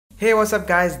Hey, what's up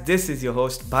guys, this is your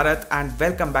host Bharat and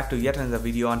welcome back to yet another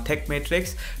video on Tech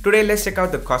Matrix. Today let's check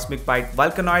out the Cosmic Byte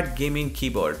Vulcanoid gaming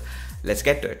keyboard. Let's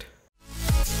get to it.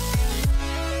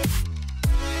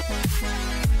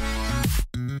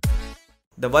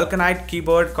 The Vulcanoid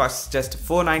keyboard costs just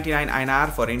 499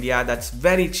 INR for India. That's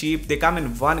very cheap. They come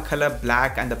in one color,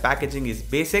 black, and the packaging is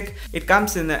basic. It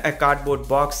comes in a cardboard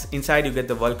box. Inside you get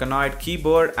the Vulcanoid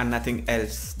keyboard and nothing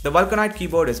else. The Vulcanoid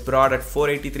keyboard is broad at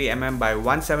 483mm by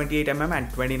 178mm and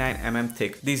 29mm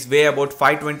thick. These weigh about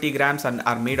 520 grams and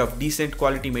are made of decent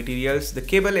quality materials. The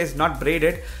cable is not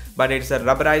braided, but it's a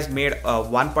rubberized made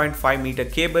 1.5 meter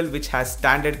cable which has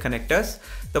standard connectors.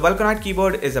 The Vulcanoid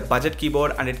keyboard is a budget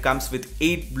keyboard and it comes with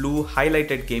 8 blue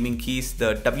highlighted gaming keys,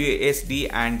 the WASD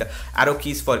and arrow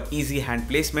keys for easy hand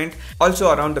placement.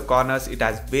 Also around the corners it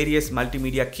has various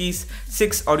multimedia keys,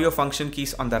 6 audio function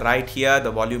keys on the right here, the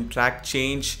volume track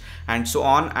change and so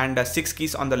on, and 6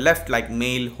 keys on the left like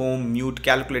mail, home, mute,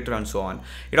 calculator and so on.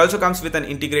 It also comes with an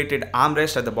integrated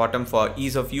armrest at the bottom for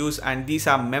ease of use, and these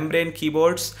are membrane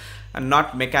keyboards and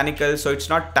not mechanical, so it's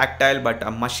not tactile but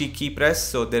a mushy key press,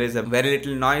 so there is a very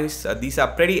little noise. These are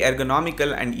pretty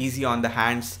ergonomical and easy on the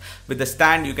hands. With the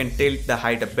stand you can tilt the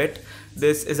height a bit.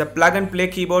 This is a plug and play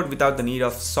keyboard without the need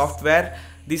of software.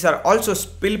 These are also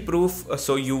spill proof,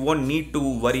 so you won't need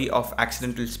to worry of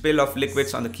accidental spill of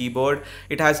liquids on the keyboard.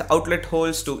 It has outlet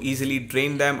holes to easily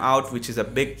drain them out, which is a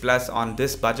big plus on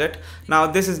this budget. Now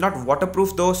this is not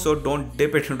waterproof though, so don't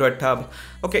dip it into a tub.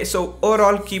 Okay, so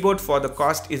overall keyboard for the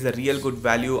cost is a real good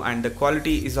value, and the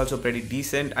quality is also pretty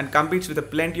decent and competes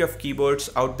with plenty of keyboards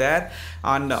out there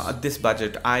on this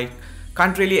budget. I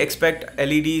can't really expect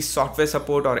LED software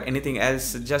support or anything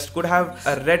else. Just could have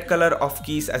a red color of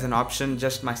keys as an option,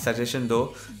 just my suggestion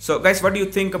though. So guys, what do you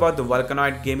think about the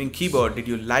Vulcanoid gaming keyboard? Did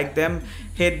you like them,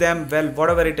 hate them? Well,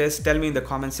 whatever it is, tell me in the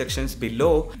comment sections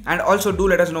below, and also do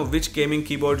let us know which gaming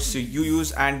keyboards you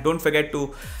use, and don't forget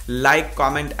to like,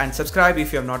 comment and subscribe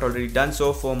if you have not already done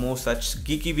so for more such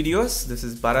geeky videos. This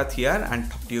is Bharat here and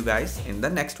talk to you guys in the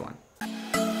next one.